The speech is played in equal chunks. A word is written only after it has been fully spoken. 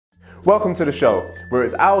Welcome to the show, where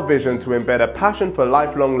it's our vision to embed a passion for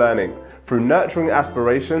lifelong learning through nurturing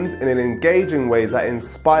aspirations in engaging ways that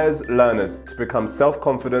inspires learners to become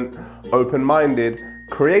self-confident, open-minded,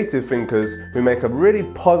 creative thinkers who make a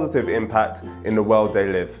really positive impact in the world they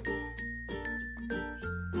live.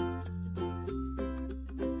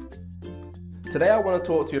 Today I want to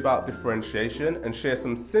talk to you about differentiation and share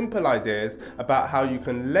some simple ideas about how you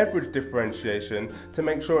can leverage differentiation to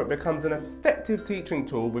make sure it becomes an effective teaching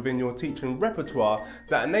tool within your teaching repertoire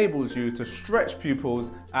that enables you to stretch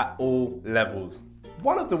pupils at all levels.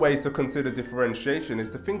 One of the ways to consider differentiation is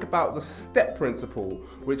to think about the STEP principle,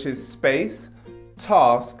 which is space,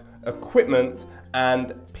 task, equipment,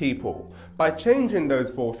 and people. By changing those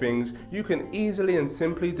four things, you can easily and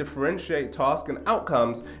simply differentiate tasks and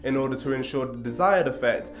outcomes in order to ensure the desired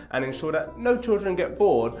effect and ensure that no children get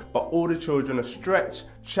bored, but all the children are stretched,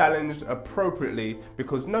 challenged appropriately,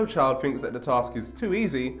 because no child thinks that the task is too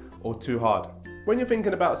easy or too hard. When you're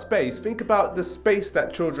thinking about space, think about the space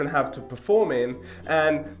that children have to perform in,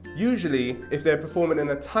 and usually if they're performing in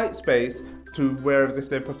a tight space, whereas if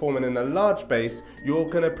they're performing in a large space, you're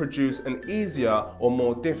going to produce an easier or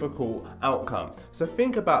more difficult outcome. So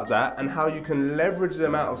think about that and how you can leverage the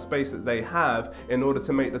amount of space that they have in order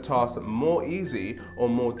to make the task more easy or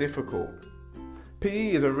more difficult.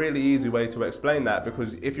 PE is a really easy way to explain that,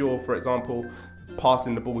 because if you're, for example,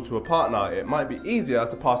 passing the ball to a partner, it might be easier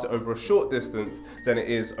to pass it over a short distance than it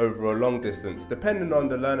is over a long distance, depending on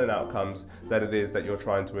the learning outcomes that it is that you're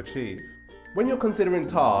trying to achieve. When you're considering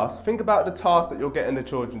tasks, think about the tasks that you're getting the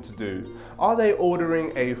children to do. Are they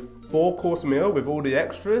ordering a 4-course meal with all the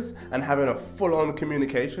extras and having a full-on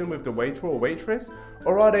communication with the waiter or waitress?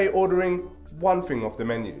 Or are they ordering one thing off the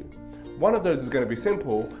menu? One of those is going to be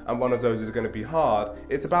simple and one of those is going to be hard.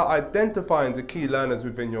 It's about identifying the key learners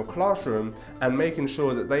within your classroom and making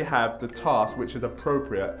sure that they have the task which is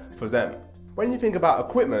appropriate for them. When you think about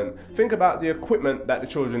equipment, think about the equipment that the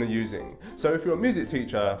children are using. So if you're a music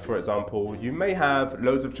teacher, for example, you may have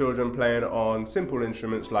loads of children playing on simple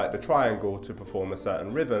instruments like the triangle to perform a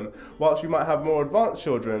certain rhythm, whilst you might have more advanced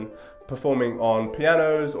children performing on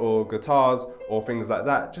pianos or guitars or things like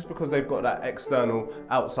that, just because they've got that external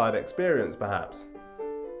outside experience perhaps.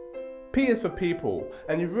 P is for people,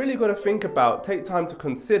 and you've really got to take time to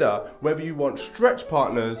consider whether you want stretch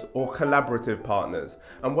partners or collaborative partners.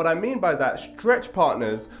 And what I mean by that, stretch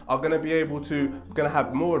partners are going to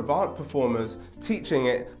have more advanced performers teaching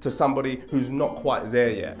it to somebody who's not quite there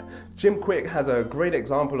yet. Jim Quick has a great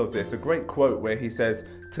example of this, a great quote where he says,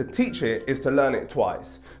 "To teach it is to learn it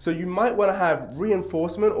twice." So you might want to have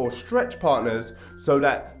reinforcement or stretch partners so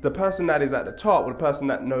that the person that is at the top, or the person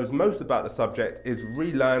that knows most about the subject, is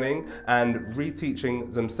relearning and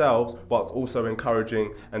reteaching themselves whilst also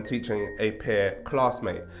encouraging and teaching a peer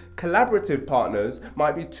classmate. Collaborative partners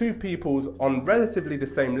might be two people on relatively the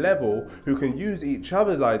same level who can use each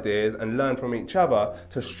other's ideas and learn from each other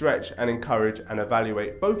to stretch and encourage and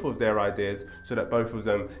evaluate both of their ideas so that both of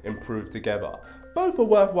them improve together. Both are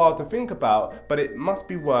worthwhile to think about, but it must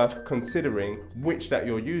be worth considering which that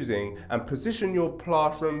you're using, and position your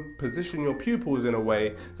classroom, position your pupils in a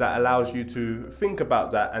way that allows you to think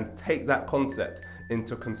about that and take that concept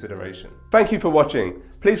into consideration. Thank you for watching.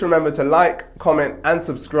 Please remember to like, comment and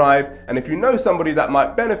subscribe, and if you know somebody that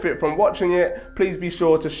might benefit from watching it, please be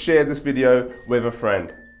sure to share this video with a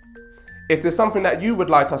friend. If there's something that you would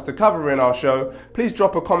like us to cover in our show, please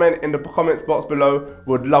drop a comment in the comments box below.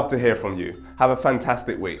 We'd love to hear from you. Have a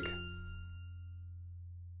fantastic week.